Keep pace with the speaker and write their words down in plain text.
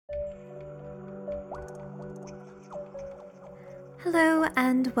Hello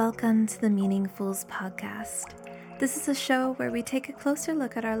and welcome to the Meaningfuls podcast. This is a show where we take a closer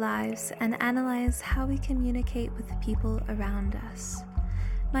look at our lives and analyze how we communicate with the people around us.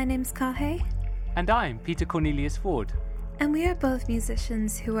 My name's Kahhe. And I'm Peter Cornelius Ford. And we are both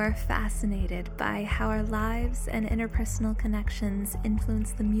musicians who are fascinated by how our lives and interpersonal connections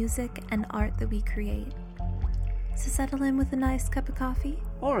influence the music and art that we create. So settle in with a nice cup of coffee.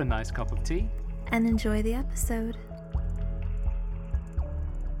 Or a nice cup of tea. And enjoy the episode.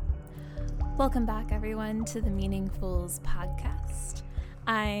 Welcome back, everyone, to the Meaningfuls podcast.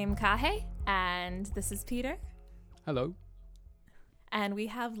 I'm Kahhe, and this is Peter. Hello. And we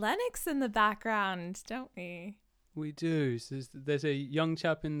have Lennox in the background, don't we? We do. So there's a young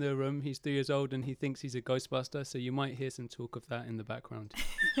chap in the room. He's 3 years old, and he thinks he's a Ghostbuster, so you might hear some talk of that in the background.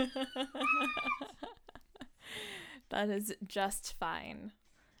 That is just fine.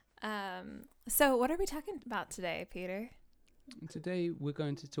 So what are we talking about today, Peter? Today we're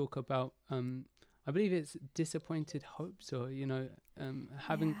going to talk about, I believe it's disappointed hopes, or,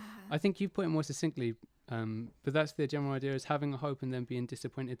 having, Yeah. I think you put it more succinctly, but that's the general idea, is having a hope and then being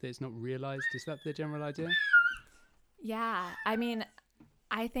disappointed that it's not realized. Is that the general idea? Yeah, I mean,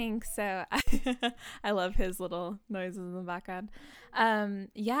 I think so. I love his little noises in the background.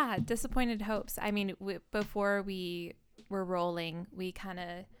 Yeah, disappointed hopes. I mean, before we were rolling, we're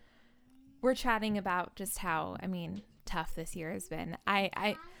chatting about just how, tough this year has been.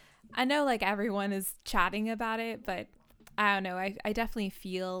 I know like everyone is chatting about it, but I don't know. I definitely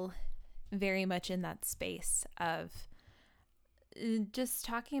feel very much in that space of just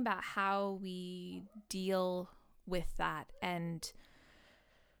talking about how we deal with that and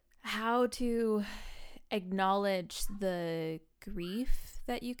how to acknowledge the grief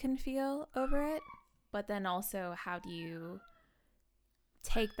that you can feel over it, but then also how do you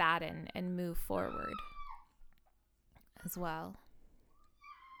take that and move forward as well.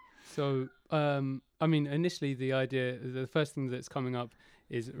 So, initially the first thing that's coming up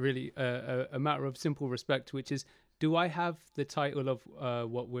is really a matter of simple respect, which is, do I have the title of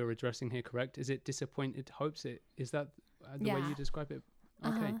what we're addressing here correct? Is it disappointed hopes? Is that the way you describe it?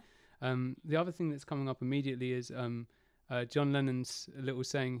 Okay. The other thing that's coming up immediately is John Lennon's little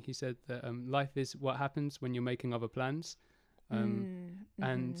saying. He said that life is what happens when you're making other plans.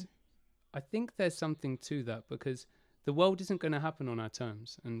 And I think there's something to that, because the world isn't going to happen on our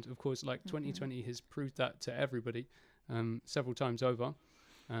terms. And of course, 2020 has proved that to everybody several times over.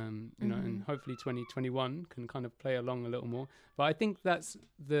 And hopefully 2021 can kind of play along a little more. But I think that's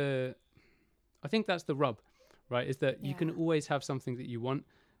the rub, right? Is that you can always have something that you want,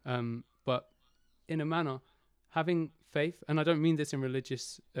 but in a manner, having faith, and I don't mean this in a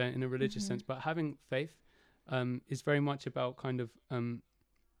religious sense, but having faith is very much about kind of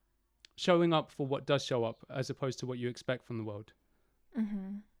showing up for what does show up, as opposed to what you expect from the world.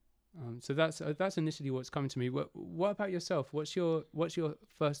 So that's initially what's coming to me. What about yourself? What's your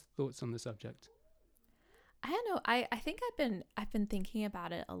first thoughts on the subject? I don't know. I think I've been thinking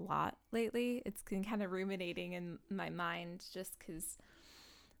about it a lot lately. It's been kind of ruminating in my mind, just because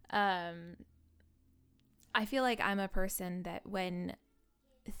I feel like I'm a person that when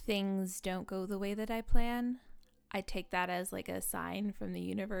things don't go the way that I plan, I take that as like a sign from the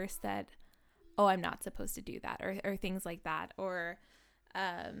universe that, oh, I'm not supposed to do that, or things like that, or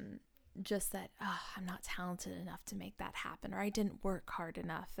just that, oh, I'm not talented enough to make that happen, or I didn't work hard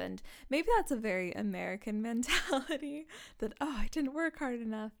enough. And maybe that's a very American mentality that, oh, I didn't work hard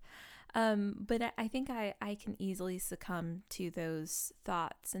enough. But I think I can easily succumb to those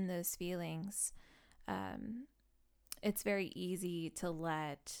thoughts and those feelings. It's very easy to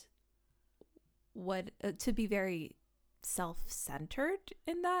let to be very self-centered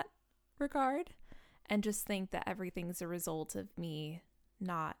in that regard, and just think that everything's a result of me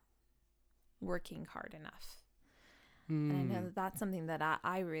not working hard enough. And I know that that's something that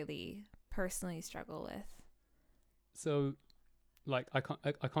I really personally struggle with. So I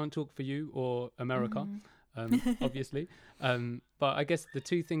can't talk for you or America, obviously, but I guess the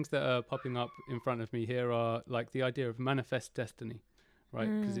two things that are popping up in front of me here are like the idea of manifest destiny, right?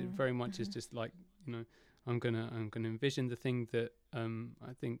 Because it very much is just like, I'm gonna envision the thing that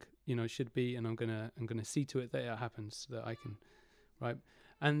I think should be, and I'm gonna see to it that it happens, so that I can, right?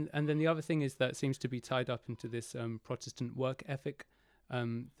 And then the other thing is that seems to be tied up into this Protestant work ethic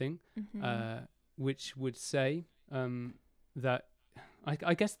thing, which would say that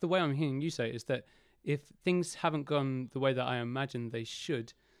I guess the way I'm hearing you say it is that if things haven't gone the way that I imagine they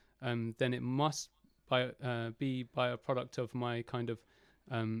should, then it must be by a product of my kind of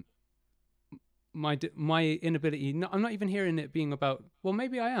my inability. No, I'm not even hearing it being about. Well,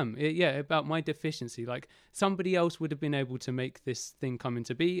 maybe I am. About my deficiency. Like somebody else would have been able to make this thing come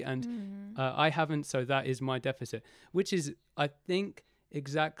into be, and I haven't. So that is my deficit, which is, I think,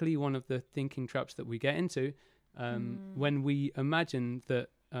 exactly one of the thinking traps that we get into when we imagine that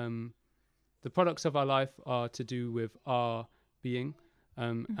the products of our life are to do with our being,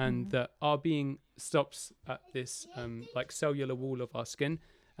 and that our being stops at this like cellular wall of our skin,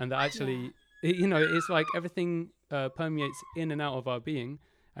 and that actually, it's like everything permeates in and out of our being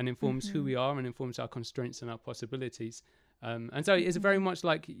and informs who we are and informs our constraints and our possibilities. And so it's very much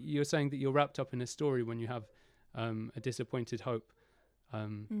like you're saying that you're wrapped up in a story when you have a disappointed hope,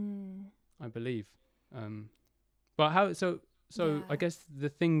 I believe. But how, so I guess the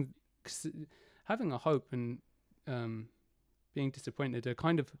thing, having a hope and being disappointed are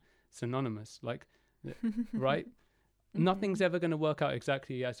kind of synonymous, like, right? Nothing's ever going to work out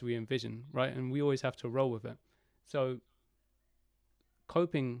exactly as we envision, right? And we always have to roll with it. So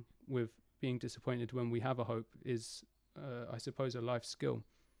coping with being disappointed when we have a hope is, I suppose, a life skill.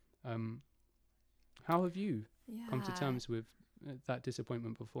 How have you come to terms with that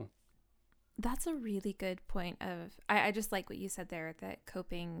disappointment before? That's a really good point of, I just like what you said there, that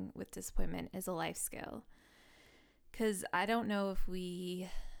coping with disappointment is a life skill. Because I don't know if we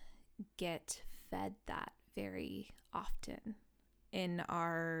get fed that very often in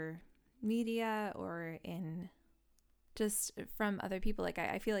our media or in just from other people. Like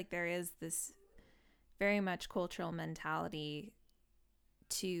I feel like there is this very much cultural mentality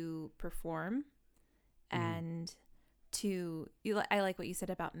to perform and to, I like what you said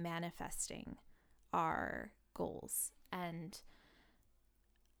about manifesting our goals, and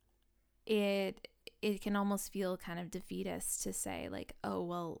it can almost feel kind of defeatist to say like, oh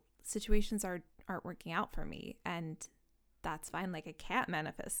well, situations aren't working out for me, and that's fine. Like I can't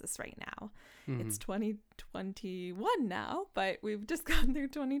manifest this right now. It's 2021 now, but we've just gone through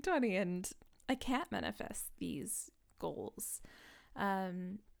 2020 and I can't manifest these goals.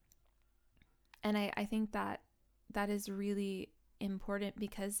 And I think that is really important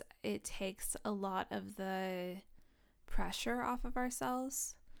because it takes a lot of the pressure off of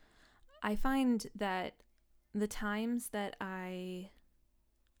ourselves. I find that the times that I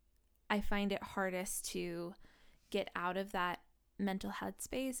find it hardest to get out of that mental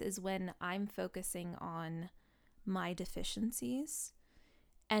headspace is when I'm focusing on my deficiencies.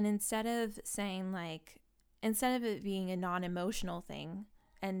 And instead of it being a non-emotional thing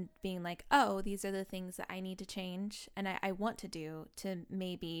and being like, oh, these are the things that I need to change and I want to do to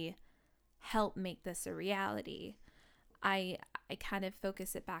maybe help make this a reality, I kind of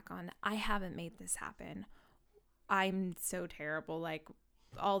focus it back on, I haven't made this happen. I'm so terrible. Like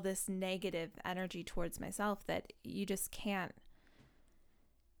all this negative energy towards myself that you can't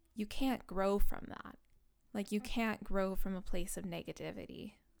grow from that. Like you can't grow from a place of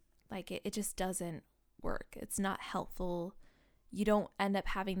negativity. Like it just doesn't work. It's not helpful. You don't end up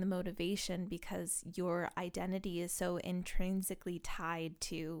having the motivation because your identity is so intrinsically tied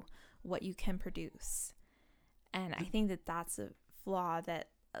to what you can produce. And I think that that's a flawed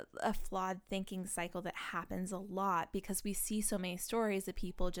thinking cycle that happens a lot because we see so many stories of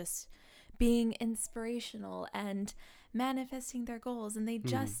people just being inspirational and manifesting their goals, and they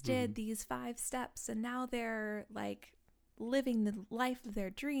just did these 5 steps and now they're like living the life of their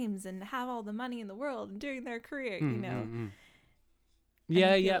dreams and have all the money in the world and doing their career, you know.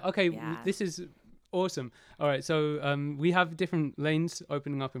 Okay, this is awesome. All right, so we have different lanes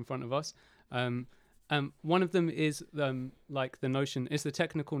opening up in front of us. One of them is like the notion, it's the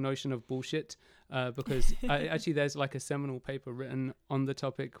technical notion of bullshit, because actually there's like a seminal paper written on the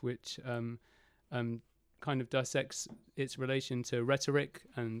topic which kind of dissects its relation to rhetoric,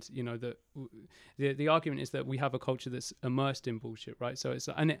 and you know the argument is that we have a culture that's immersed in bullshit, right? So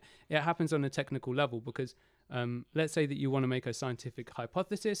it happens on a technical level because let's say that you want to make a scientific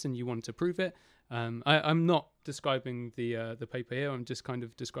hypothesis and you want to prove it. I'm not describing the paper here. I'm just kind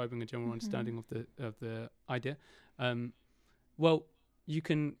of describing a general understanding of the idea. Well, you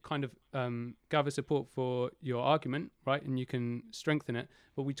can kind of gather support for your argument, right? And you can strengthen it.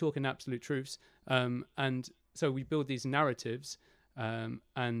 But we talk in absolute truths, and so we build these narratives.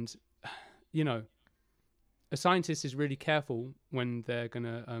 And you know, a scientist is really careful when they're going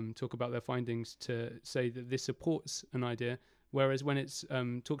to talk about their findings to say that this supports an idea, whereas when it's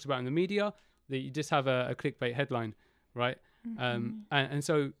talked about in the media, that you just have a clickbait headline, right? And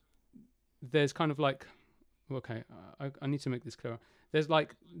so there's kind of like, okay, I need to make this clearer. There's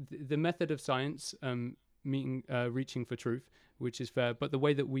like the method of science reaching for truth, which is fair, but the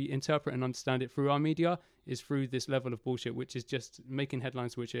way that we interpret and understand it through our media is through this level of bullshit, which is just making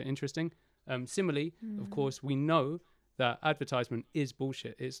headlines which are interesting. Similarly, of course, we know that advertisement is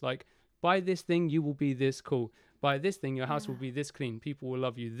bullshit. It's like, buy this thing, you will be this cool. Buy this thing, your house will be this clean. People will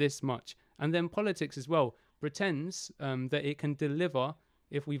love you this much. And then politics as well pretends that it can deliver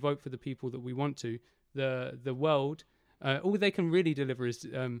if we vote for the people that we want to. The world, all they can really deliver is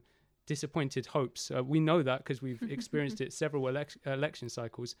disappointed hopes. We know that because we've experienced it several election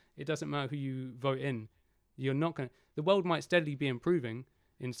cycles. It doesn't matter who you vote in. You're not going to... The world might steadily be improving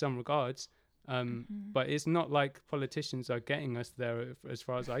in some regards, but it's not like politicians are getting us there, as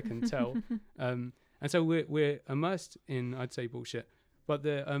far as I can tell. And so we're immersed in, I'd say, bullshit. But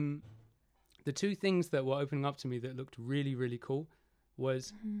the two things that were opening up to me that looked really, really cool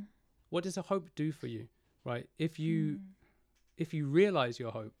was, what does a hope do for you, right? If you realize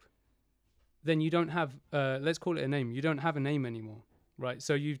your hope, then you don't have, let's call it a name. You don't have a name anymore, right?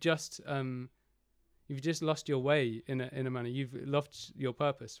 So you've just lost your way in a manner. You've lost your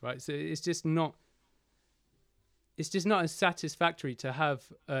purpose, right? So it's just not as satisfactory to have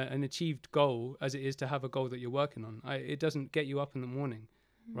an achieved goal as it is to have a goal that you're working on. It doesn't get you up in the morning,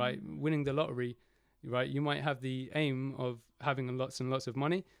 right? Winning the lottery, right? You might have the aim of having lots and lots of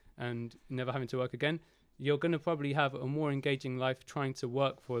money and never having to work again. You're going to probably have a more engaging life trying to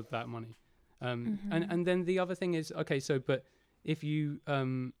work for that money. And then the other thing is, okay, so but if you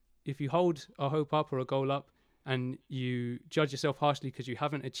hold a hope up or a goal up and you judge yourself harshly because you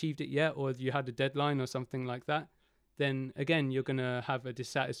haven't achieved it yet, or you had a deadline or something like that, then again, you're going to have a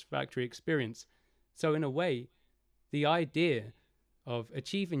dissatisfactory experience. So in a way, the idea of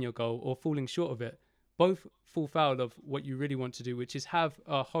achieving your goal or falling short of it, both fall foul of what you really want to do, which is have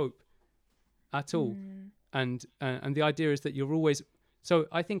a hope at all. And the idea is that you're always... So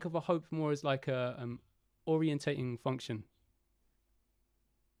I think of a hope more as like a orientating function.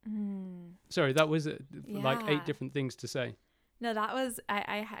 Sorry, that was like 8 different things to say. No, that was...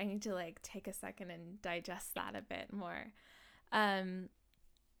 I need to like take a second and digest that a bit more. I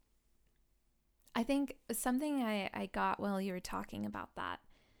think something I got while you were talking about that,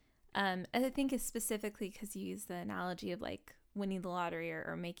 I think is specifically because you use the analogy of like winning the lottery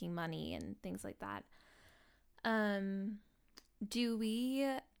or making money and things like that. Do we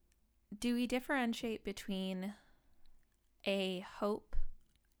differentiate between a hope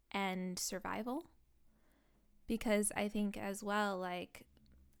and survival? Because I think as well, like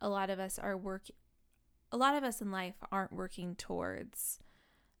a lot of us in life aren't working towards,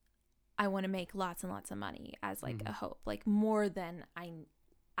 I want to make lots and lots of money as like a hope, like more than I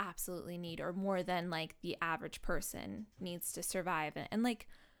absolutely need, or more than like the average person needs to survive and like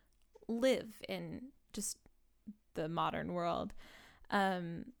live in just the modern world.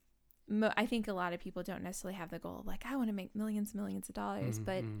 I think a lot of people don't necessarily have the goal of like, I want to make millions of dollars,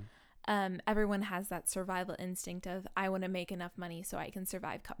 but everyone has that survival instinct of, I want to make enough money so I can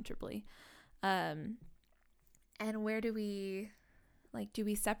survive comfortably. And where do we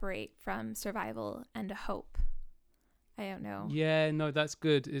separate from survival and a hope? I don't know. Yeah, no, that's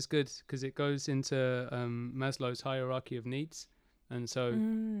good. It's good because it goes into Maslow's hierarchy of needs. And so,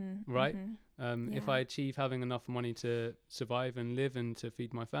 right, if I achieve having enough money to survive and live and to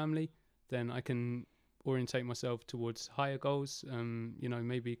feed my family, then I can orientate myself towards higher goals,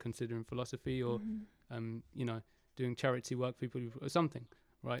 maybe considering philosophy or, doing charity work for people or something,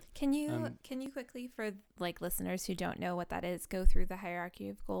 right? Can you quickly, for like listeners who don't know what that is, go through the hierarchy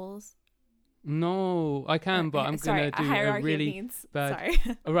of goals? No, I can, but I'm going to do a really bad...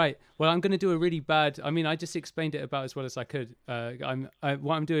 Sorry. All right. Well, I'm going to do a really bad... I mean, I just explained it about as well as I could.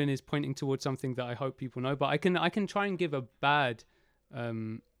 What I'm doing is pointing towards something that I hope people know, but I can try and give a bad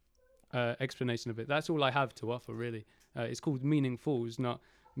explanation of it. That's all I have to offer, really. It's called meaningfuls, not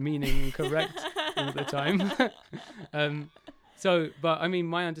meaning correct all the time. But I mean,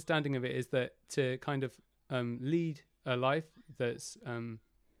 my understanding of it is that to kind of lead a life that's...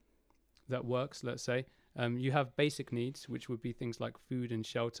 that works, let's say, you have basic needs, which would be things like food and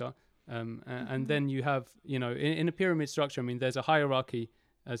shelter, and then you have, in a pyramid structure, I mean, there's a hierarchy,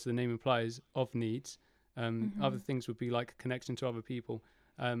 as the name implies, of needs. Other things would be like connection to other people,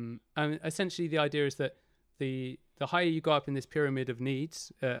 and essentially the idea is that the higher you go up in this pyramid of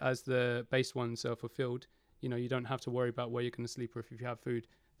needs, as the base ones are fulfilled, you don't have to worry about where you're going to sleep or if you have food.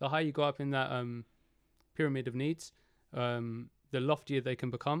 The higher you go up in that pyramid of needs, the loftier they can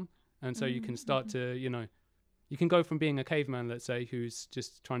become. And so you can start to, you can go from being a caveman, let's say, who's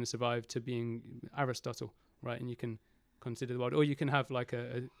just trying to survive, to being Aristotle, right? And you can consider the world. Or you can have like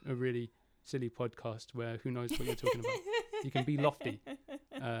a really silly podcast where who knows what you're talking about. You can be lofty.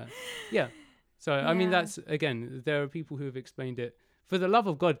 So, I mean, that's, again, there are people who have explained it. For the love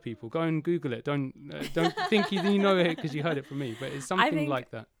of God, people, go and Google it. Don't think you know it because you heard it from me. But it's something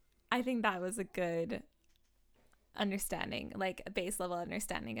like that. I think that was a good understanding, like a base level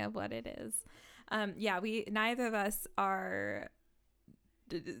understanding of what it is. Yeah, we neither of us are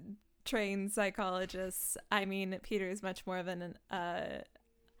trained psychologists. I mean, Peter is much more of an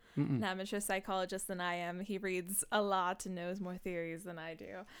amateur psychologist than I am. He reads a lot and knows more theories than I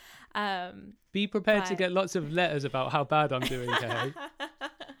do. Be prepared to get lots of letters about how bad I'm doing, Kahhe.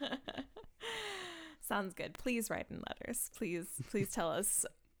 Sounds good. Please write in letters. Please tell us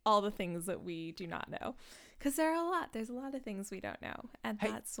all the things that we do not know. Because there's a lot of things we don't know. And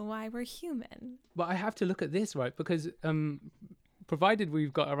that's why we're human. But I have to look at this, right? Because provided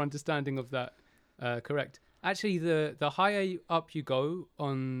we've got our understanding of that correct, actually the higher up you go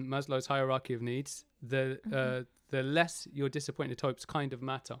on Maslow's hierarchy of needs, the less your disappointed hopes kind of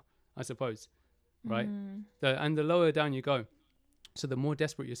matter, I suppose, right? And the lower down you go, so the more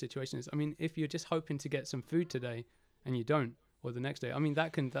desperate your situation is. I mean, if you're just hoping to get some food today and you don't, or the next day, I mean,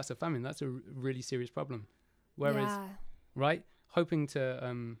 that's a famine. That's a really serious problem. Whereas, right, hoping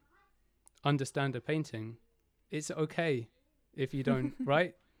to understand a painting, it's okay if you don't,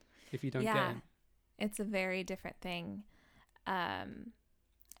 right? If you don't get it. It's a very different thing. And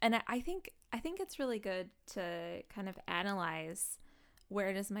I think it's really good to kind of analyze,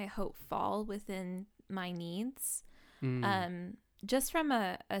 where does my hope fall within my needs? Just from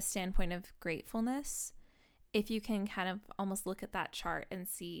a standpoint of gratefulness, if you can kind of almost look at that chart and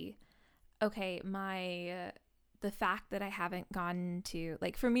see, okay, the fact that I haven't gone to,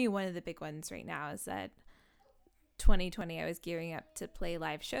 like, for me, one of the big ones right now is that 2020 I was gearing up to play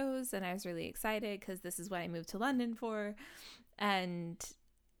live shows, and I was really excited because this is what I moved to London for. And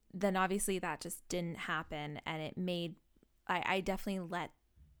then obviously that just didn't happen, and it made I definitely let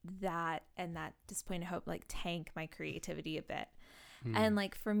that and that disappointed hope like tank my creativity a bit. And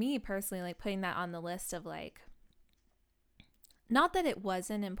like for me personally, like putting that on the list of like, not that it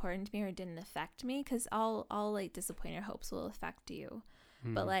wasn't important to me or didn't affect me, because all like disappointed hopes will affect you,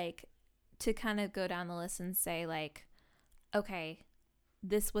 but like to kind of go down the list and say like, okay,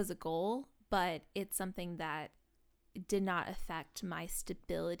 this was a goal, but it's something that did not affect my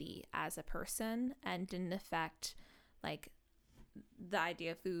stability as a person and didn't affect like the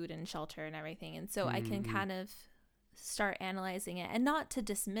idea of food and shelter and everything. And so I can kind of start analyzing it, and not to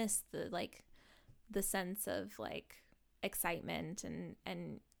dismiss the sense of like excitement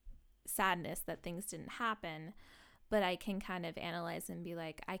and sadness that things didn't happen, but I can kind of analyze and be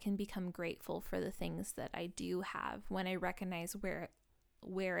like, I can become grateful for the things that I do have when I recognize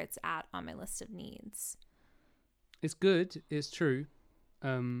where it's at on my list of needs. It's good, it's true,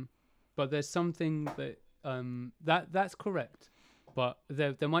 but there's something that that's correct, but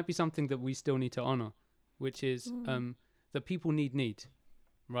there might be something that we still need to honor, which is that people need,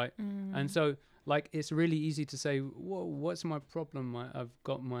 right? And so like it's really easy to say, whoa, what's my problem? I've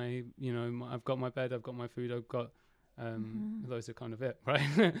got my I've got my bed, I've got my food, I've got those are kind of it,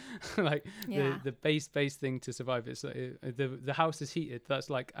 right? Like the base thing to survive. It's like, the house is heated, that's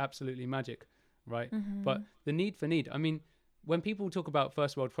like absolutely magic, right? But the need, I mean, when people talk about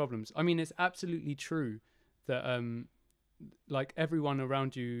first world problems, I mean, it's absolutely true that like everyone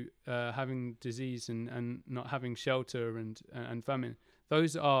around you having disease and not having shelter and famine,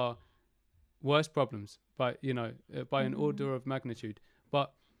 those are worse problems by by an order of magnitude.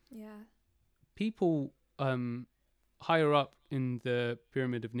 But people higher up in the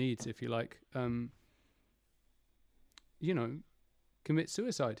pyramid of needs, if you like, commit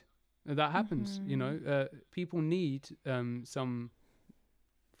suicide. That happens. People need some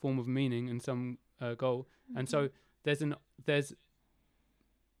form of meaning and some goal, and so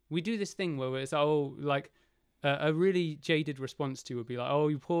we do this thing where it's a really jaded response to would be like, oh,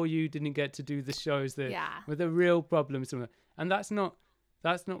 you poor you didn't get to do the shows that with the real problems, and that's not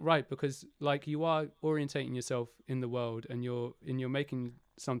right, because like you are orientating yourself in the world, and you're making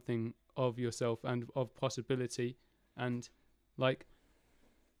something of yourself and of possibility, and like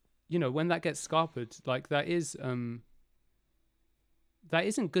when that gets scarpered, like that isn't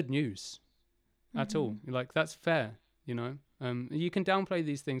good news at all. Like that's fair, you can downplay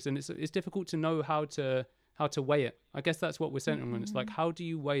these things, and it's difficult to know how to weigh it. I guess that's what we're centering on. It's like, how do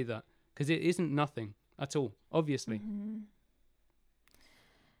you weigh that? Because it isn't nothing at all, obviously.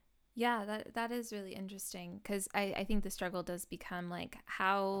 Yeah, that is really interesting, because I think the struggle does become like,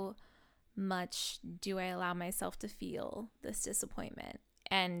 how much do I allow myself to feel this disappointment,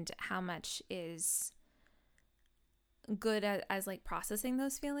 and how much is good as like processing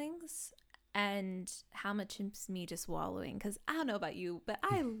those feelings, and how much is me just wallowing. Because I don't know about you, but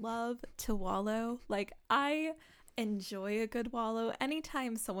I love to wallow. Like I enjoy a good wallow.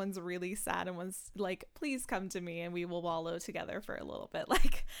 Anytime someone's really sad and wants, like, please come to me and we will wallow together for a little bit.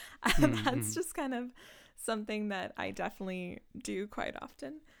 Like, that's just kind of something that I definitely do quite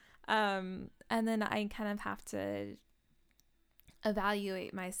often. And then I kind of have to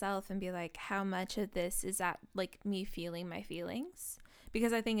evaluate myself and be like, how much of this is that like me feeling my feelings?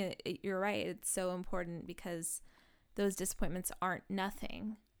 Because I think you're right. It's so important because those disappointments aren't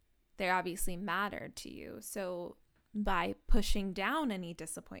nothing. They obviously matter to you. So by pushing down any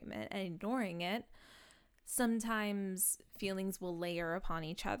disappointment and ignoring it, sometimes feelings will layer upon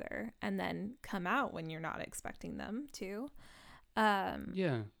each other and then come out when you're not expecting them to.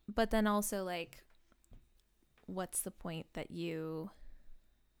 But then also, like, what's the point that you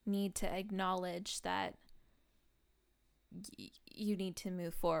need to acknowledge that you need to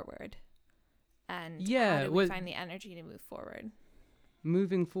move forward? And how do we find the energy to move forward?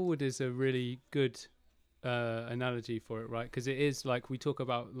 Moving forward is a really good analogy for it, right? Because it is like we talk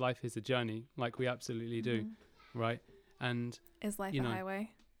about life is a journey, like we absolutely do, right? And is life a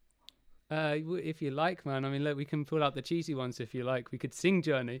highway? If you like, man. I mean, look, we can pull out the cheesy ones if you like. We could sing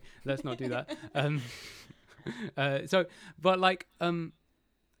Journey. Let's not do that. But like,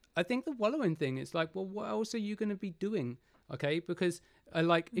 I think the wallowing thing is like, well, what else are you going to be doing? Okay, because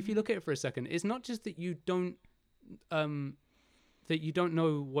if you look at it for a second, it's not just that you don't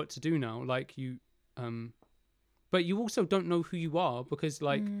know what to do now, like you, but you also don't know who you are because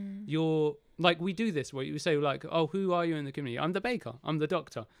like you're like, we do this where you say like, oh, who are you in the community? I'm the baker. I'm the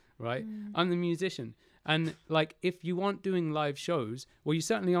doctor. Right? I'm the musician. And like, if you aren't doing live shows, well, you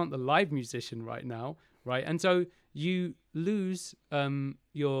certainly aren't the live musician right now. Right. And so you lose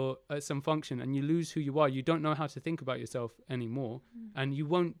your some function and you lose who you are. You don't know how to think about yourself anymore. And you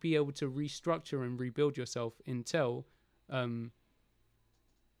won't be able to restructure and rebuild yourself until so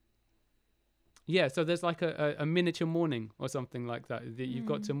there's like a miniature mourning or something like that you've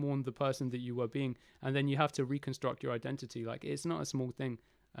got to mourn the person that you were being, and then you have to reconstruct your identity. Like, it's not a small thing.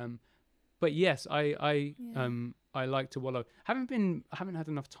 But yes, I like to wallow. I haven't had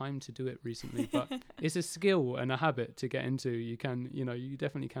enough time to do it recently, but it's a skill and a habit to get into. You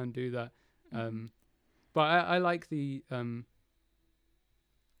definitely can do that. But I like the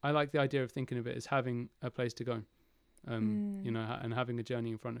idea of thinking of it as having a place to go. And having a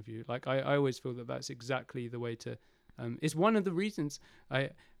journey in front of you. Like, I always feel that that's exactly the way to. It's one of the reasons so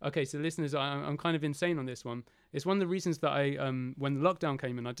listeners, I'm kind of insane on this one. It's one of the reasons that when the lockdown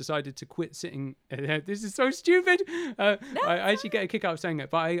came in, I decided to quit sitting. This is so stupid. I actually get a kick out of saying it,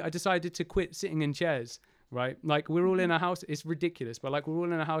 but I decided to quit sitting in chairs, right? Like, we're all in a house. It's ridiculous, but like, we're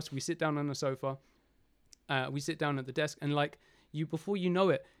all in a house. We sit down on the sofa. We sit down at the desk, and like, before you know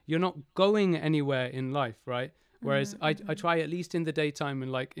it, you're not going anywhere in life, right? Whereas I try, at least in the daytime,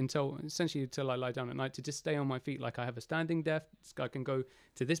 and like until I lie down at night, to just stay on my feet. Like, I have a standing desk. I can go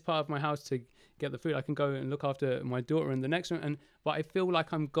to this part of my house to get the food. I can go and look after my daughter in the next one. But I feel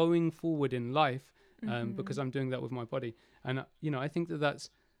like I'm going forward in life because I'm doing that with my body. And I think that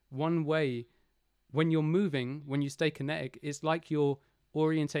that's one way. When you're moving, when you stay kinetic, it's like you're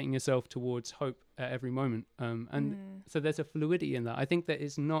orientating yourself towards hope at every moment. So there's a fluidity in that. I think that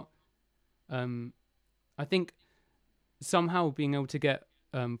it's not. I think somehow being able to get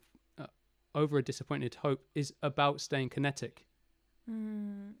over a disappointed hope is about staying kinetic.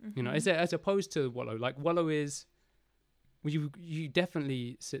 As opposed to wallow. Like, wallow is, you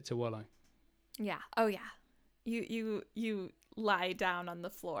definitely sit to wallow. Yeah. Oh yeah. You lie down on the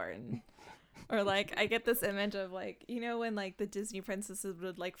floor and, or like, I get this image of like, when like the Disney princesses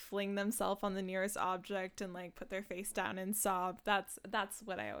would like fling themselves on the nearest object and like put their face down and sob. That's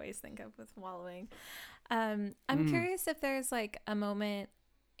what I always think of with wallowing. I'm curious if there's like a moment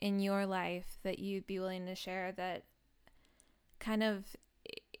in your life that you'd be willing to share that kind of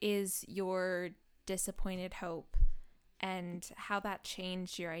is your disappointed hope and how that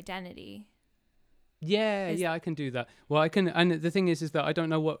changed your identity. I can do that. Well, I can, and the thing is that I don't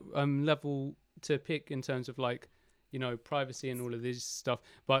know what level to pick in terms of like, privacy and all of this stuff.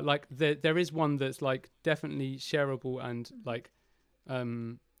 But like, there is one that's like definitely shareable and like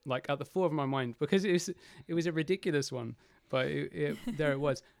at the fore of my mind, because it was a ridiculous one, but there it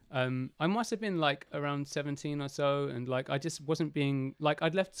was. I must have been like around 17 or so, and like, I just wasn't being like,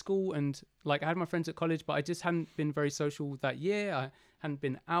 I'd left school and like I had my friends at college, but I just hadn't been very social that year. I hadn't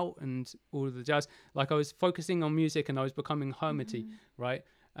been out and all of the jazz. Like, I was focusing on music and I was becoming hermity, right?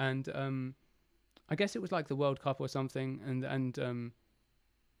 And I guess it was like the World Cup or something, and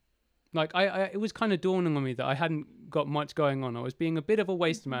like I it was kind of dawning on me that I hadn't got much going on. I was being a bit of a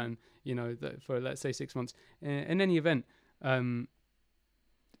waste man, for let's say 6 months. In any event,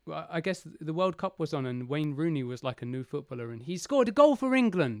 I guess the World Cup was on, and Wayne Rooney was like a new footballer, and he scored a goal for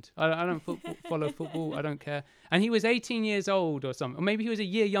England. I don't follow football. I don't care. And he was 18 years old or something, or maybe he was a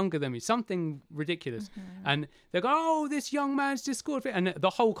year younger than me, something ridiculous. And they go, "Oh, this young man's just scored for," and the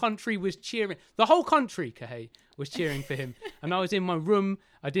whole country was cheering. The whole country, Kahhe, was cheering for him. And I was in my room.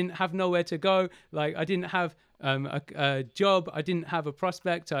 I didn't have nowhere to go. Like, I didn't have a job. I didn't have a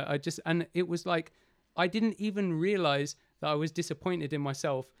prospect. I just, and it was like, I didn't even realize that I was disappointed in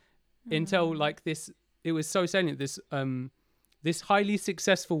myself until like this. It was so salient. This highly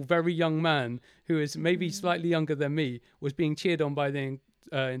successful, very young man who is maybe slightly younger than me was being cheered on by the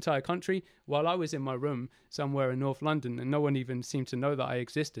entire country, while I was in my room somewhere in North London, and no one even seemed to know that I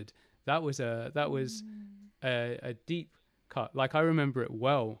existed. That was a deep cut. Like, I remember it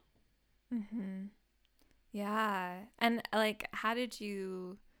well. Yeah. And like, how did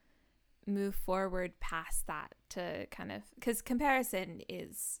you move forward past that to kind of, because comparison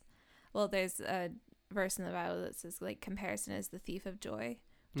is, well, there's a verse in the Bible that says like comparison is the thief of joy,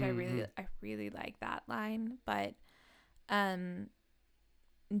 which I really like that line. But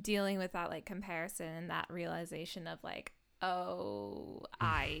dealing with that like comparison and that realization of like, oh,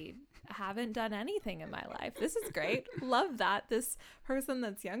 I haven't done anything in my life. This is great. Love that this person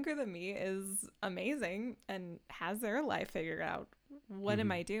that's younger than me is amazing and has their life figured out. What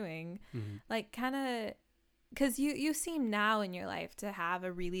am I doing? Like, kind of, because you seem now in your life to have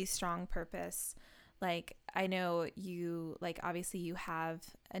a really strong purpose. Like, I know you, like, obviously you have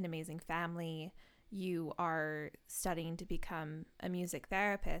an amazing family. You are studying to become a music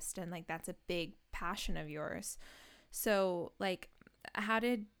therapist, and like that's a big passion of yours. So like, how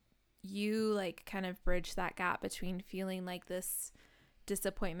did you like kind of bridge that gap between feeling like this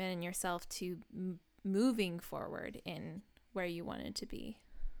disappointment in yourself to moving forward in where you wanted to be?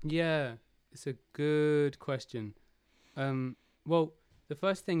 Yeah, it's a good question. Well, the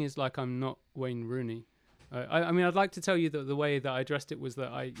first thing is like, I'm not Wayne Rooney. I mean, I'd like to tell you that the way that I addressed it was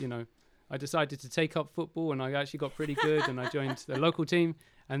that I decided to take up football, and I actually got pretty good, and I joined the local team,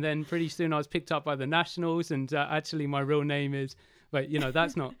 and then pretty soon I was picked up by the Nationals, and actually my real name is, but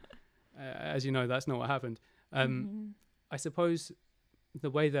that's not, as you know, that's not what happened. I suppose the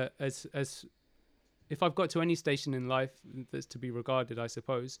way that as if I've got to any station in life that's to be regarded, I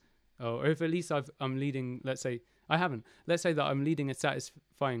suppose, or if at least I'm leading, let's say that I'm leading a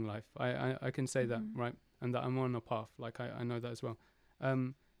satisfying life. I can say that, right? And that I'm on a path. Like, I know that as well.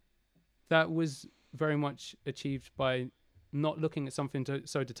 That was very much achieved by not looking at something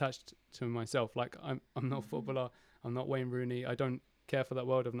so detached to myself. Like, I'm not a footballer. I'm not Wayne Rooney. I don't care for that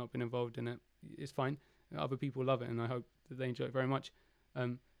world. I've not been involved in it. It's fine. Other people love it, and I hope that they enjoy it very much.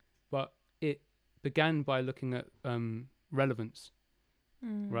 But it began by looking at relevance,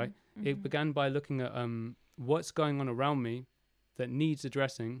 right? It began by looking at what's going on around me that needs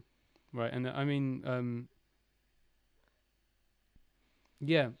addressing, right? And I mean,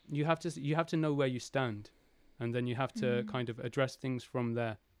 yeah, you have to know where you stand, and then you have to kind of address things from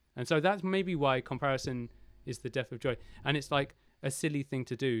there. And so that's maybe why comparison is the death of joy. And it's like a silly thing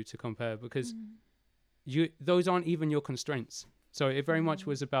to do, to compare, because those aren't even your constraints. So it very much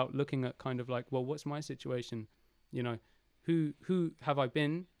was about looking at kind of like, well, what's my situation? Who have I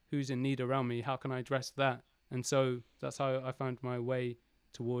been? Who's in need around me? How can I address that? And so that's how I found my way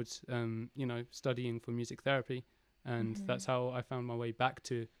towards, studying for music therapy. And that's how I found my way back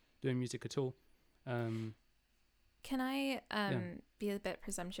to doing music at all. Can I be a bit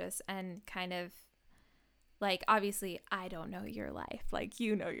presumptuous and kind of, like, obviously I don't know your life, like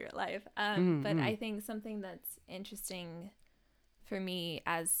you know your life, but I think something that's interesting for me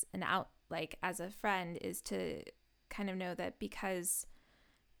as as a friend is to kind of know that because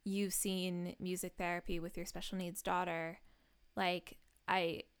you've seen music therapy with your special needs daughter, like,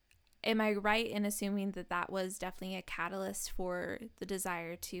 am I right in assuming that was definitely a catalyst for the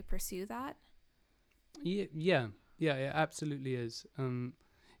desire to pursue that? Yeah, it absolutely is.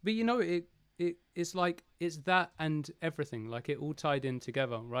 But it's like, it's that and everything, like it all tied in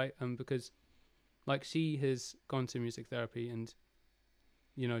together, right? Because like, she has gone to music therapy, and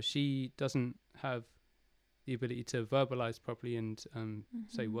she doesn't have the ability to verbalize properly and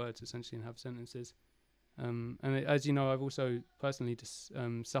say words, essentially, and have sentences. And as you know, I've also personally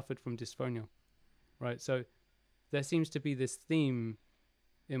suffered from dysphonia, right? So there seems to be this theme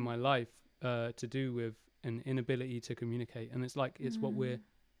in my life to do with an inability to communicate, and it's like, it's what we're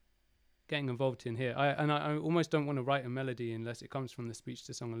getting involved in here. I almost don't want to write a melody unless it comes from the speech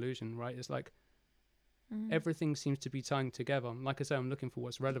to song illusion, right? It's like everything seems to be tying together. Like I say, I'm looking for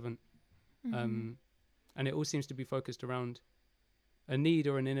what's relevant, and it all seems to be focused around a need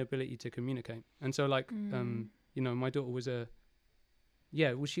or an inability to communicate. And so like my daughter was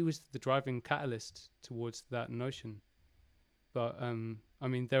yeah, well, she was the driving catalyst towards that notion. But I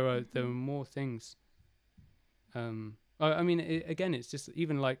mean, there are more things. I mean, again, it's just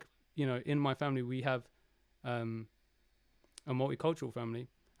even like, you know, in my family we have um, a multicultural family,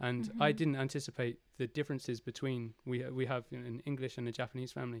 and I didn't anticipate the differences between we have, you know, an English and a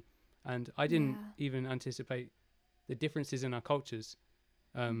Japanese family, and I didn't even anticipate the differences in our cultures,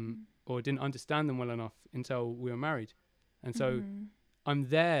 or didn't understand them well enough until we were married, and so I'm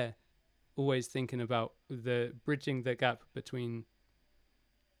there always thinking about the bridging the gap between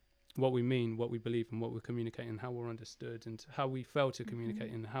what we mean, what we believe, and what we're communicating, how we're understood, and how we fail to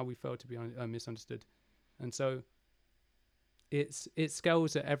communicate, and how we fail to be misunderstood. And so it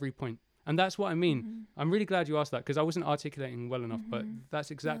scales at every point. And that's what I mean. I'm really glad you asked that, because I wasn't articulating well enough, but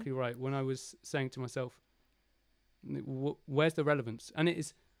that's exactly right. When I was saying to myself, where's the relevance? And it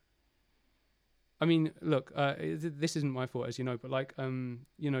is, I mean, look, this isn't my fault, as you know, but like,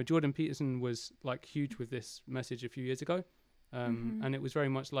 you know, Jordan Peterson was like huge with this message a few years ago. And it was very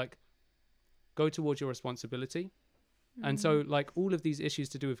much like, go towards your responsibility. And so like all of these issues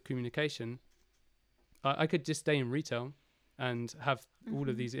to do with communication, I could just stay in retail and have all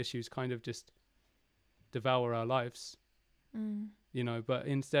of these issues kind of just devour our lives, you know, but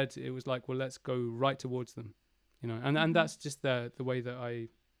instead it was like, well, let's go right towards them, you know, and that's just the way that I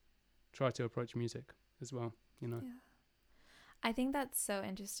try to approach music as well, you know. Yeah. I think that's so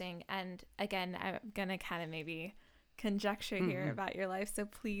interesting. And again, I'm going to kind of maybe conjecture here about your life, so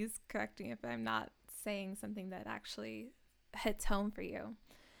please correct me if I'm not saying something that actually hits home for you.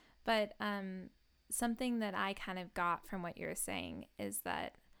 But something that I kind of got from what you're saying is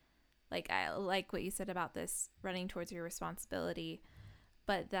that, like, I like what you said about this running towards your responsibility,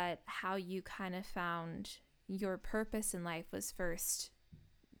 but that how you kind of found your purpose in life was first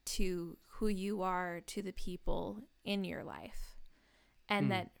to who you are to the people in your life.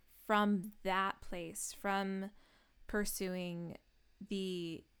 And that from that place, from pursuing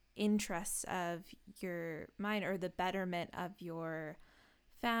the interests of your mind or the betterment of your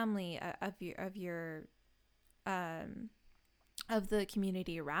family, of the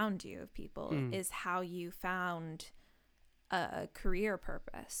community around you, of people, is how you found a career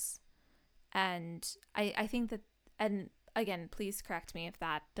purpose. And I think that, and again, please correct me if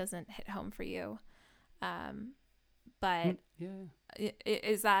that doesn't hit home for you, but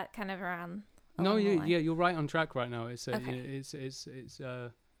is that kind of around? No, you're right on track right now. It's it's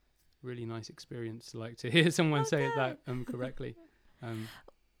a really nice experience, like, to hear someone say it that correctly.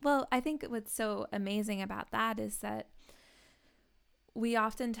 Well, I think what's so amazing about that is that we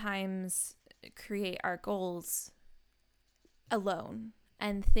oftentimes create our goals alone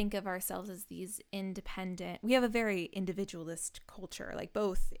and think of ourselves as these independent. We have a very individualist culture, like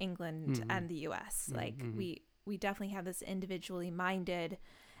both England and the US. Like we definitely have this individually minded,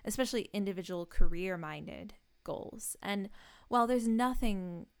 especially individual career minded goals. And while there's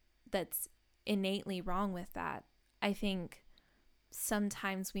nothing that's innately wrong with that, I think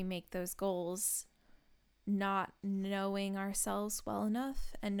sometimes we make those goals not knowing ourselves well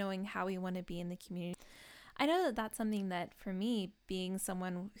enough and knowing how we want to be in the community. I know that that's something that, for me, being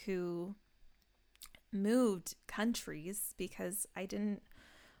someone who moved countries, because I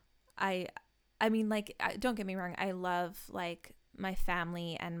mean, like, don't get me wrong, I love, like, my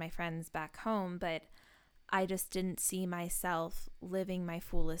family and my friends back home, but I just didn't see myself living my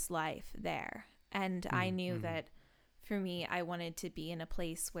fullest life there. And I knew that for me, I wanted to be in a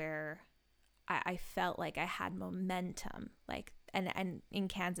place where I felt like I had momentum, like, and in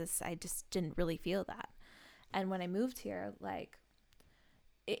Kansas, I just didn't really feel that. And when I moved here, like,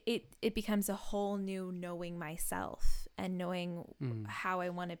 it becomes a whole new knowing myself and knowing how I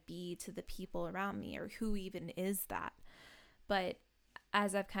want to be to the people around me, or who even is that. But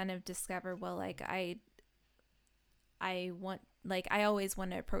as I've kind of discovered, well, like, I always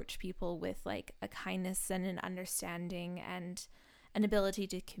want to approach people with, like, a kindness and an understanding and an ability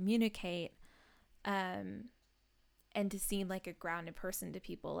to communicate, and to seem like a grounded person to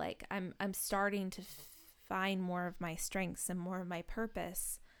people. Like, I'm starting to find more of my strengths and more of my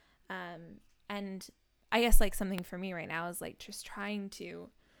purpose. And I guess, like, something for me right now is, like, just trying to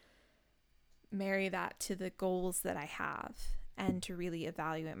marry that to the goals that I have and to really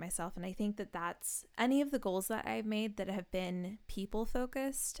evaluate myself. And I think that that's any of the goals that I've made that have been people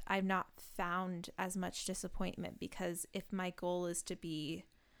focused, I've not found as much disappointment, because if my goal is to be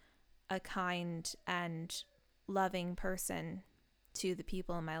a kind and loving person to the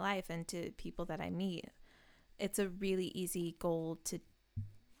people in my life and to people that I meet, it's a really easy goal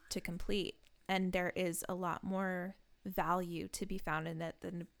to complete. And there is a lot more value to be found in it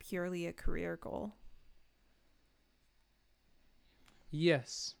than purely a career goal.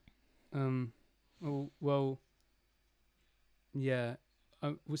 Yes. Well, yeah.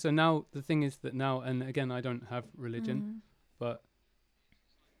 So now the thing is that now, and again, I don't have religion, but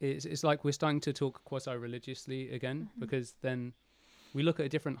it's like we're starting to talk quasi-religiously again, because then we look at a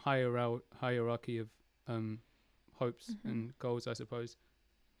different hierarchy of hopes and goals, I suppose,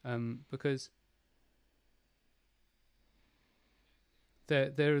 because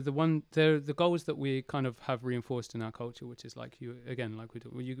they're the goals that we kind of have reinforced in our culture, which is like, you again, like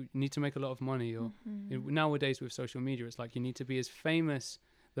you need to make a lot of money, or nowadays with social media, it's like you need to be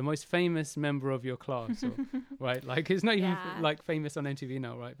the most famous member of your class, or right, like it's not even like famous on MTV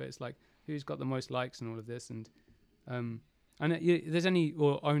now, right? But it's like who's got the most likes and all of this, and there's any,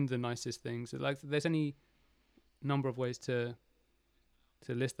 or own the nicest things. Like there's any number of ways to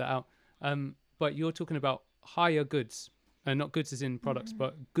list that out. But you're talking about higher goods, and not goods as in products,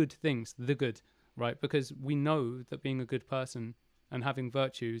 but good things, the good, right? Because we know that being a good person and having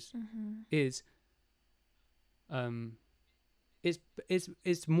virtues is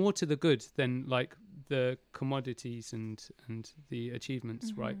it's more to the good than like the commodities and the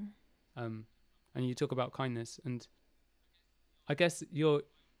achievements, right? And you talk about kindness, and I guess I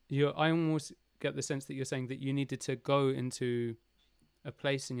almost get the sense that you're saying that you needed to go into a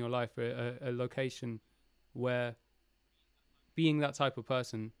place in your life, a location where being that type of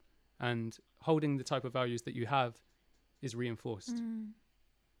person and holding the type of values that you have is reinforced.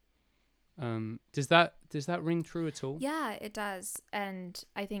 Does that ring true at all? Yeah, it does. And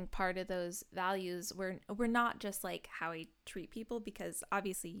I think part of those values we're not just like how I treat people, because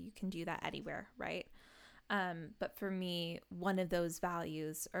obviously you can do that anywhere, right? But for me, one of those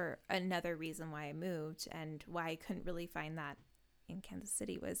values, or another reason why I moved and why I couldn't really find that in Kansas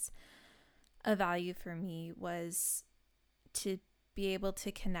City, was a value for me was to be able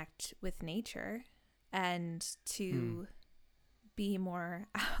to connect with nature and to be more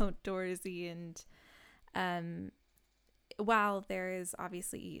outdoorsy. And while there is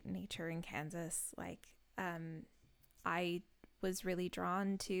obviously nature in Kansas, like I was really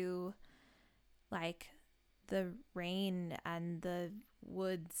drawn to like the rain and the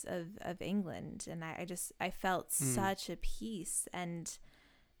woods of England, and I felt such a peace. And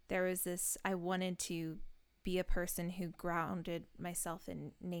there was this, I wanted to be a person who grounded myself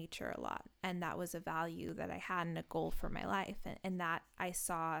in nature a lot, and that was a value that I had and a goal for my life, and that I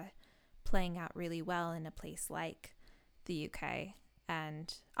saw playing out really well in a place like the UK.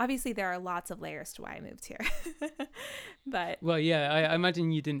 And obviously there are lots of layers to why I moved here. But well, yeah, I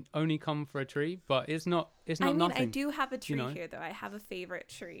imagine you didn't only come for a tree, but it's not nothing. I do have a tree here, though. I have a favorite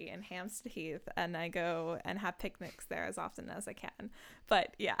tree in Hampstead Heath, and I go and have picnics there as often as I can.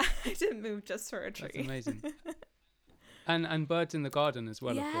 But yeah, I didn't move just for a tree. That's amazing. And birds in the garden as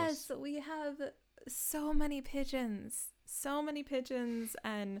well, of course. Yes, we have so many pigeons,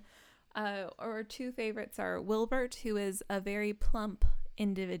 and our two favorites are Wilbert, who is a very plump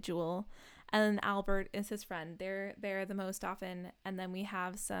individual, and Albert is his friend. They're there the most often, and then we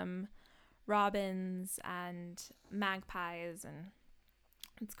have some robins and magpies, and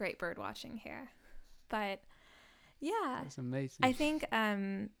it's great bird watching here. But yeah, that's amazing. I think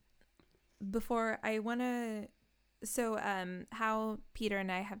before I want to, so how Peter and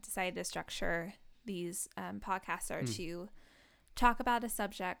I have decided to structure these podcasts are to talk about a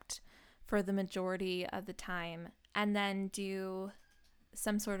subject for the majority of the time, and then do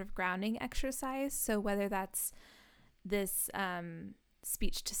some sort of grounding exercise. So whether that's this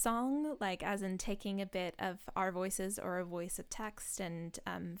speech to song, like as in taking a bit of our voices or a voice of text and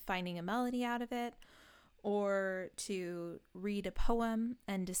finding a melody out of it, or to read a poem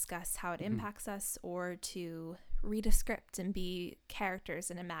and discuss how it impacts us, or to read a script and be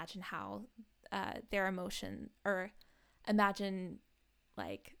characters and imagine how their emotion, or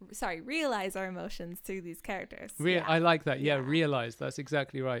realize our emotions through these characters. I like that. Yeah, realize. That's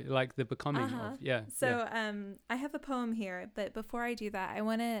exactly right. Like the becoming of. Yeah. So I have a poem here, but before I do that, I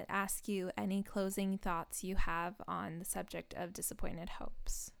want to ask you any closing thoughts you have on the subject of disappointed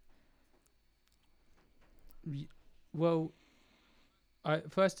hopes. Well,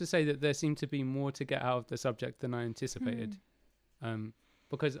 first to say that there seemed to be more to get out of the subject than I anticipated,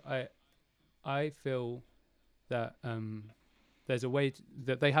 because I feel that there's a way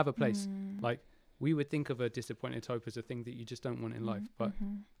that they have a place. Like we would think of a disappointed hope as a thing that you just don't want in life, but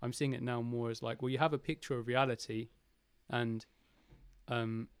I'm seeing it now more as like, well, you have a picture of reality, and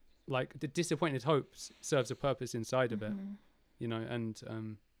like the disappointed hope serves a purpose inside of it, you know,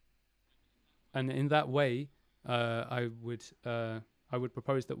 and in that way, I would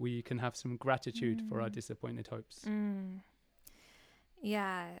propose that we can have some gratitude for our disappointed hopes.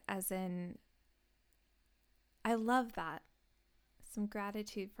 Yeah, as in, I love that. some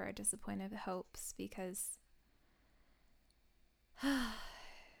gratitude for our disappointed hopes, because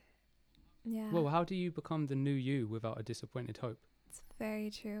yeah. Well, how do you become the new you without a disappointed hope? It's very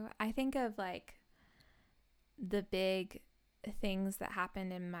true. I think of like the big things that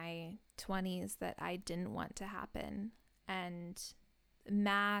happened in my 20s that I didn't want to happen, and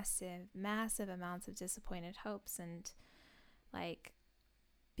massive amounts of disappointed hopes. And like,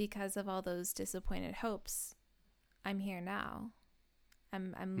 because of all those disappointed hopes, I'm here now.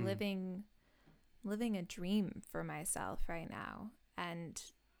 I'm living a dream for myself right now, and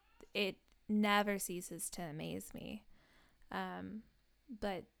it never ceases to amaze me.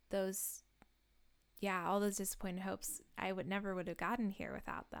 But those, all those disappointed hopes, I would have gotten here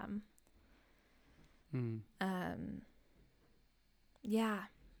without them. Yeah,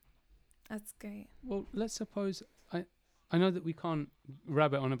 that's great. Well, let's suppose, I know that we can't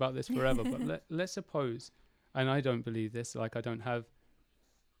rabbit on about this forever, but let's suppose, and I don't believe this, like I don't have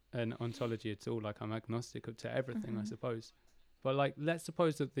an ontology at all, like I'm agnostic to everything, I suppose. But like, let's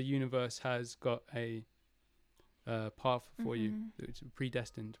suppose that the universe has got a path for you, which is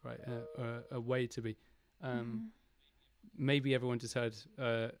predestined, right? A way to be. Maybe everyone just heard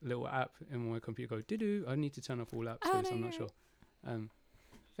a little app in my computer go, doo-doo, I need to turn off all apps, so I'm not sure.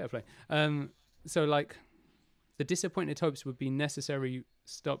 Fair play. So like, the disappointed hopes would be necessary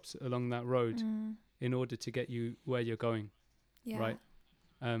stops along that road in order to get you where you're going, right?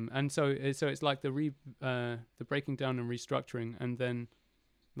 And so it's like the breaking down and restructuring, and then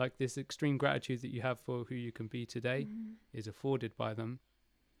like this extreme gratitude that you have for who you can be today is afforded by them.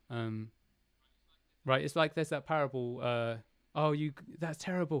 Right? It's like there's that parable. That's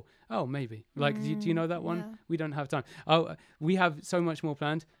terrible. Oh, maybe. Like, do you know that one? Yeah. We don't have time. Oh, we have so much more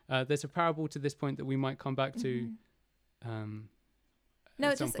planned. There's a parable to this point that we might come back to.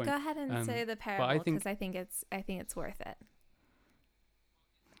 No, just go ahead and say the parable, because I think it's worth it.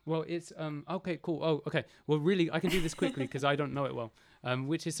 Well, it's okay, cool. Oh, okay. Well, really, I can do this quickly because I don't know it well.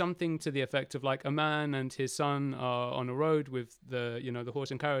 Which is something to the effect of like a man and his son are on a road with the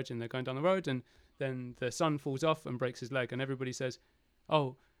horse and carriage, and they're going down the road, and then the son falls off and breaks his leg, and everybody says,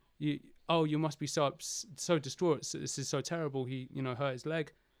 "Oh, you must be so distraught. This is so terrible. He hurt his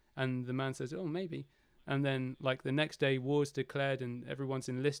leg," and the man says, "Oh, maybe." And then like the next day, war's declared, and everyone's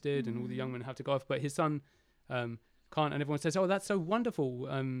enlisted, and all the young men have to go off, but his son can't, and everyone says, "Oh, that's so wonderful.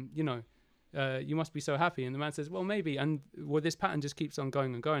 You must be so happy." And the man says, "Well, maybe." And this pattern just keeps on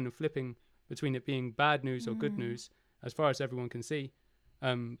going and going and flipping between it being bad news or good news, as far as everyone can see.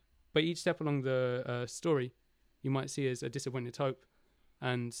 But each step along the story, you might see as a disappointed hope.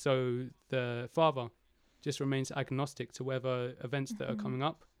 And so the father just remains agnostic to whether events that are coming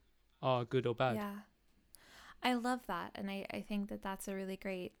up are good or bad. Yeah. I love that. And I think that that's a really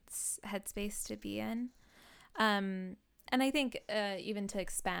great headspace to be in. And I think even to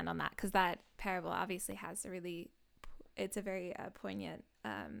expand on that, because that parable obviously has it's a very poignant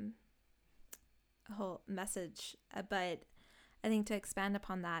whole message. But I think to expand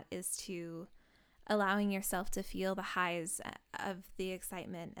upon that is to allowing yourself to feel the highs of the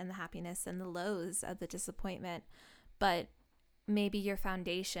excitement and the happiness and the lows of the disappointment, but maybe your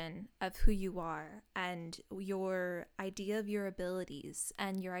foundation of who you are and your idea of your abilities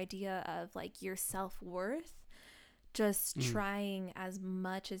and your idea of like your self-worth, just trying as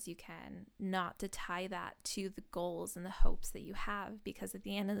much as you can not to tie that to the goals and the hopes that you have, because at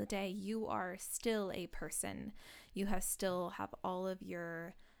the end of the day, you are still a person. You still have all of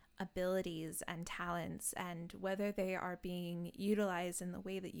your abilities and talents, and whether they are being utilized in the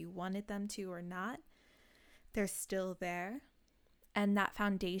way that you wanted them to or not, they're still there. And that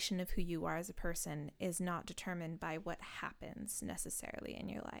foundation of who you are as a person is not determined by what happens necessarily in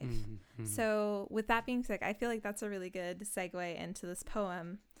your life. So with that being said, I feel like that's a really good segue into this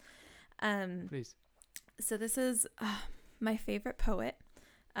poem. Please. So this is my favorite poet.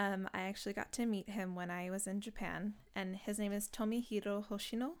 I actually got to meet him when I was in Japan, and his name is Tomihiro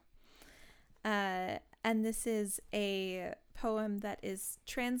Hoshino. And this is a poem that is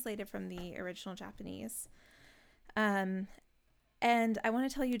translated from the original Japanese. And I want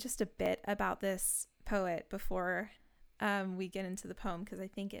to tell you just a bit about this poet before we get into the poem, because I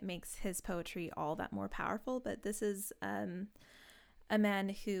think it makes his poetry all that more powerful. But this is a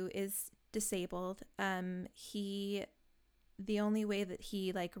man who is disabled. The only way that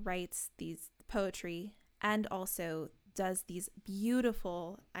he like writes these poetry and also does these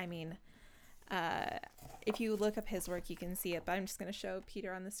beautiful, if you look up his work, you can see it, but I'm just going to show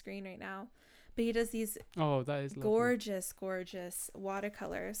Peter on the screen right now. But he does these gorgeous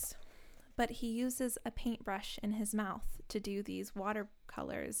watercolors. But he uses a paintbrush in his mouth to do these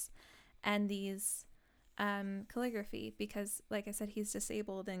watercolors and these calligraphy because, like I said, he's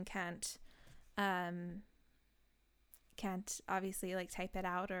disabled and can't obviously like type it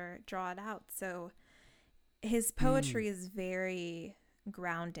out or draw it out. So his poetry is very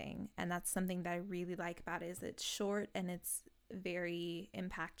grounding, and that's something that I really like about it. Is it's short and it's very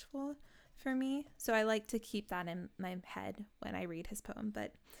impactful for me. So I like to keep that in my head when I read his poem.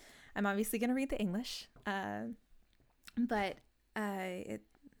 But I'm obviously going to read the English. But it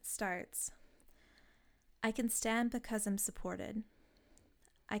starts. I can stand because I'm supported.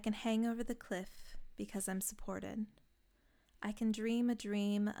 I can hang over the cliff because I'm supported. I can dream a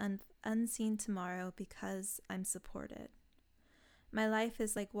dream unseen tomorrow because I'm supported. My life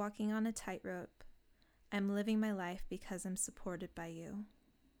is like walking on a tightrope. I'm living my life because I'm supported by you.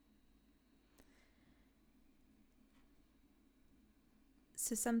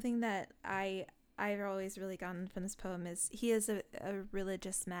 So something that I've always really gotten from this poem is he is a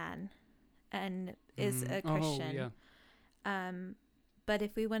religious man and is a Christian. Oh, yeah. But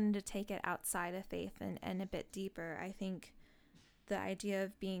if we wanted to take it outside of faith and a bit deeper, I think the idea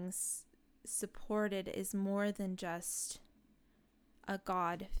of being supported is more than just a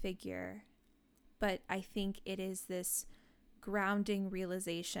God figure. But I think it is this grounding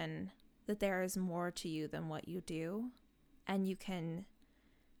realization that there is more to you than what you do. And you can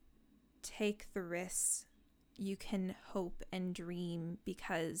take the risks. You can hope and dream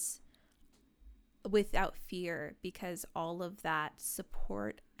without fear, because all of that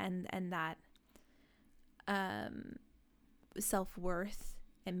support and that self-worth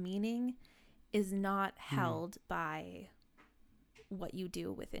and meaning is not held by what you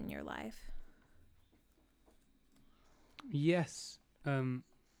do within your life. Yes.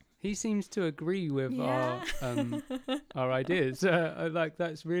 He seems to agree with our ideas. Like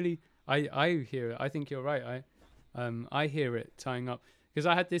that's really, I hear it. I think you're right. I hear it tying up, because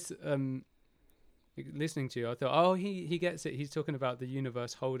I had this listening to you. I thought, oh, he gets it. He's talking about the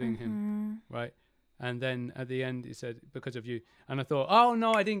universe holding him, right? And then at the end, he said, because of you. And I thought, oh,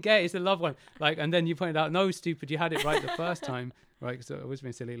 no, I didn't get it. It's the loved one. Like, and then you pointed out, no, stupid, you had it right the first time, right? Because I was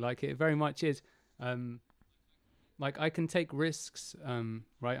being silly. Like, it very much is. Like, I can take risks,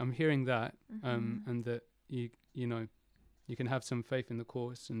 right? I'm hearing that, and that, you know, you can have some faith in the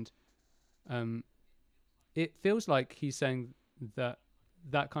course. And it feels like he's saying that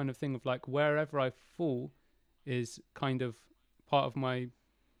kind of thing of, like, wherever I fall is kind of part of my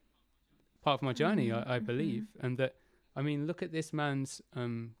journey, I believe. And that, I mean, look at this man's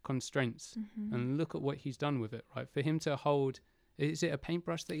constraints and look at what he's done with it, right? For him to hold, is it a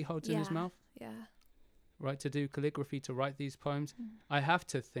paintbrush that he holds in his mouth? Yeah. Right, to do calligraphy, to write these poems. I have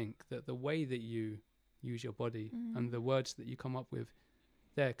to think that the way that you use your body and the words that you come up with,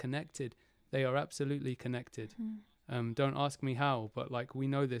 they're connected. They are absolutely connected. Don't ask me how, but like we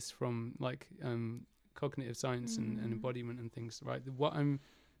know this from like cognitive science and embodiment and things, right?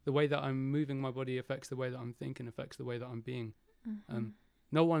 The way that I'm moving my body affects the way that I'm thinking, affects the way that I'm being.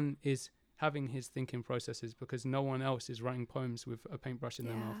 No one is having his thinking processes because no one else is writing poems with a paintbrush in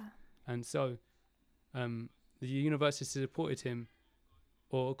their mouth. And so the universe has supported him,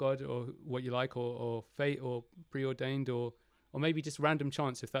 or God, or what you like, or fate, or preordained, or maybe just random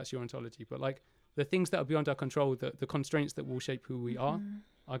chance, if that's your ontology. But like the things that are beyond our control, the constraints that will shape who we are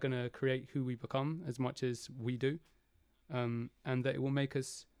going to create who we become as much as we do. And that it will make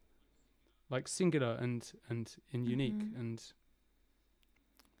us like singular and unique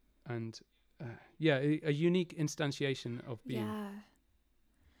and a unique instantiation of being. Yeah.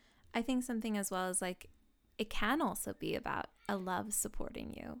 I think something as well is like it can also be about a love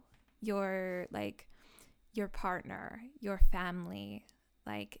supporting you, your partner, your family,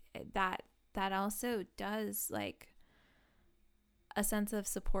 like that also does like a sense of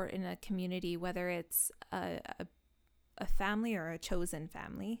support in a community, whether it's a family or a chosen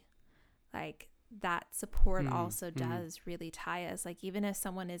family. Like that support also does really tie us. Like even if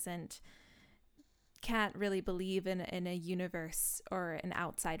someone can't really believe in a universe or an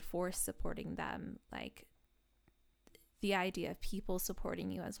outside force supporting them, like the idea of people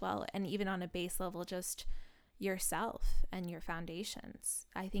supporting you as well, and even on a base level, just yourself and your foundations,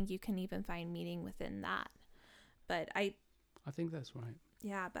 I think you can even find meaning within that. But I think that's right.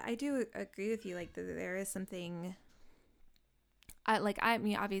 Yeah, but I do agree with you, like there is something I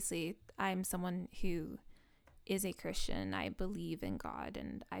mean, obviously I'm someone who is a Christian. I believe in God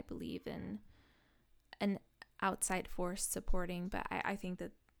and I believe in an outside force supporting, but I think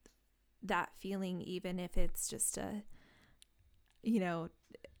that feeling, even if it's just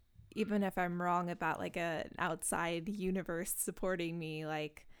even if I'm wrong about like an outside universe supporting me,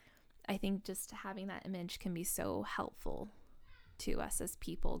 like I think just having that image can be so helpful to us as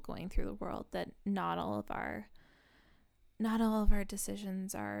people going through the world, that not all of our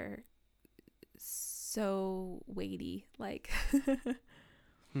decisions are so weighty, like.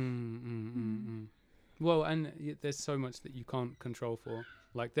 Well, and there's so much that you can't control for.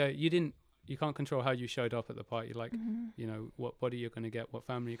 Like you can't control how you showed up at the party. Like, you know, what body you're going to get, what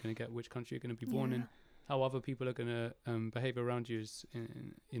family you're going to get, which country you're going to be born in, how other people are going to behave around you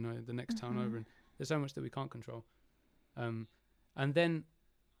in, you know, the next town over. And there's so much that we can't control. And then,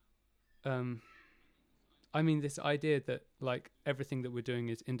 I mean, this idea that like everything that we're doing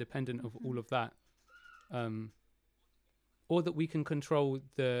is independent of all of that, or that we can control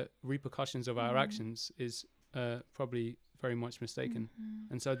the repercussions of our actions is probably very much mistaken.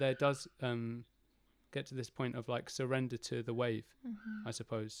 And so there does get to this point of like surrender to the wave, I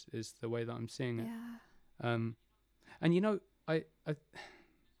suppose, is the way that I'm seeing it. And you know, I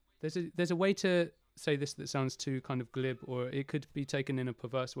there's a way to say this that sounds too kind of glib, or it could be taken in a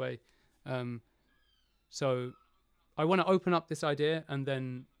perverse way. So I want to open up this idea, and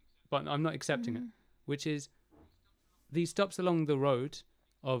then, but I'm not accepting it, which is these stops along the road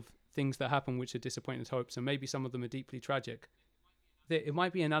of things that happen which are disappointed hopes, and maybe some of them are deeply tragic. It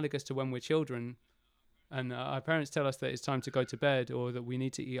might be analogous to when we're children and our parents tell us that it's time to go to bed, or that we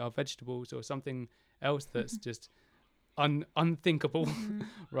need to eat our vegetables, or something else that's just unthinkable,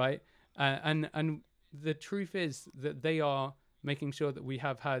 right? And the truth is that they are making sure that we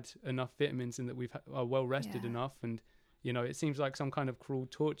have had enough vitamins and that are well rested enough. And, you know, it seems like some kind of cruel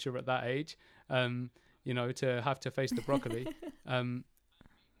torture at that age, you know, to have to face the broccoli. And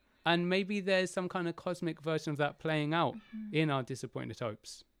maybe there's some kind of cosmic version of that playing out in our disappointed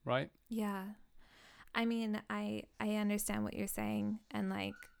hopes, right? Yeah. I mean, I understand what you're saying, and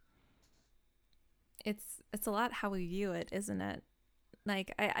like it's a lot how we view it, isn't it?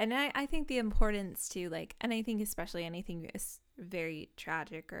 Like I think the importance to, like, and I think especially anything is very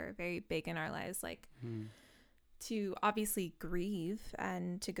tragic or very big in our lives, like to obviously grieve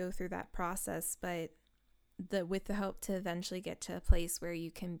and to go through that process, but with the hope to eventually get to a place where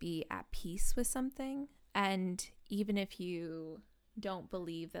you can be at peace with something. And even if you don't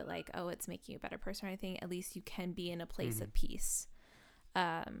believe that, like, oh, it's making you a better person or anything, at least you can be in a place of peace.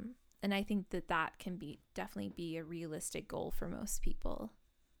 And I think that can definitely be a realistic goal for most people.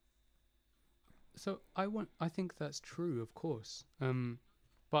 So I think that's true, of course.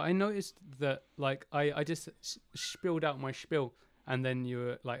 But I noticed that, like, I just spilled out my spiel, and then you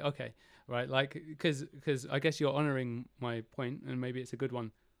were like, okay, right, like, because I guess you're honoring my point, and maybe it's a good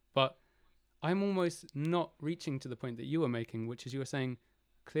one, but I'm almost not reaching to the point that you were making, which is you were saying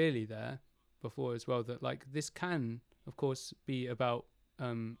clearly there before as well, that like this can, of course, be about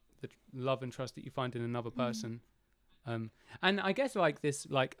the love and trust that you find in another person. And I guess like this,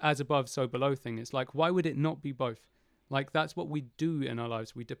 like as above, so below thing, it's like, why would it not be both? Like that's what we do in our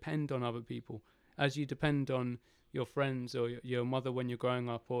lives. We depend on other people, as you depend on your friends or your mother when you're growing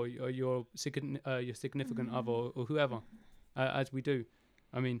up, or your significant other, or whoever, as we do.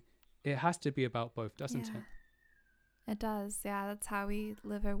 I mean, it has to be about both, doesn't it? It does. Yeah, that's how we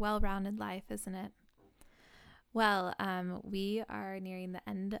live a well-rounded life, isn't it? Well, we are nearing the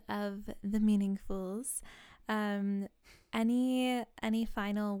end of the Meaningfuls. Any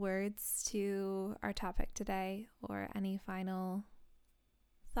final words to our topic today, or any final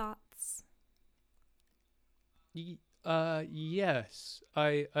thoughts? Yes.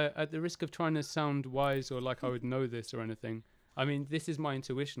 I at the risk of trying to sound wise or like I would know this or anything, I mean, this is my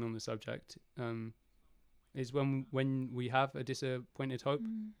intuition on the subject. Is when we have a disappointed hope,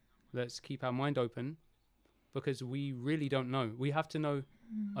 let's keep our mind open, because we really don't know. We have to know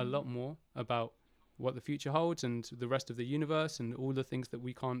a lot more about what the future holds and the rest of the universe and all the things that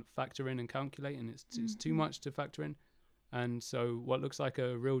we can't factor in and calculate, and it's too much to factor in. And so what looks like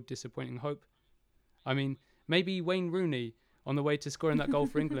a real disappointing hope, I mean, maybe Wayne Rooney on the way to scoring that goal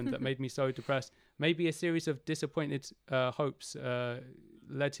for England that made me so depressed, maybe a series of disappointed hopes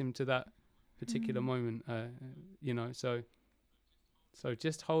led him to that particular moment, you know, so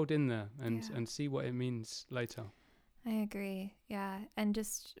just hold in there and see what it means later. I agree. Yeah. And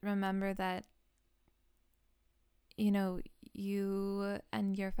just remember that, you know, you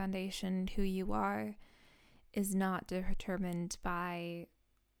and your foundation, who you are, is not determined by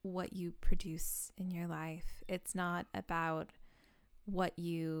what you produce in your life. It's not about what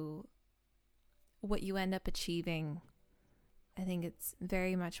you end up achieving. I think it's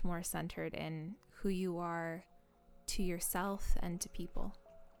very much more centered in who you are to yourself and to people.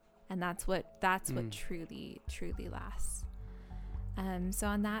 And that's what truly lasts. So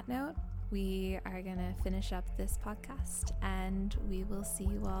on that note, we are going to finish up this podcast, and we will see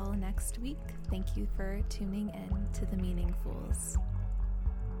you all next week. Thank you for tuning in to The Meaningfuls.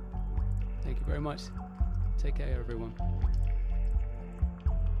 Thank you very much. Take care, everyone.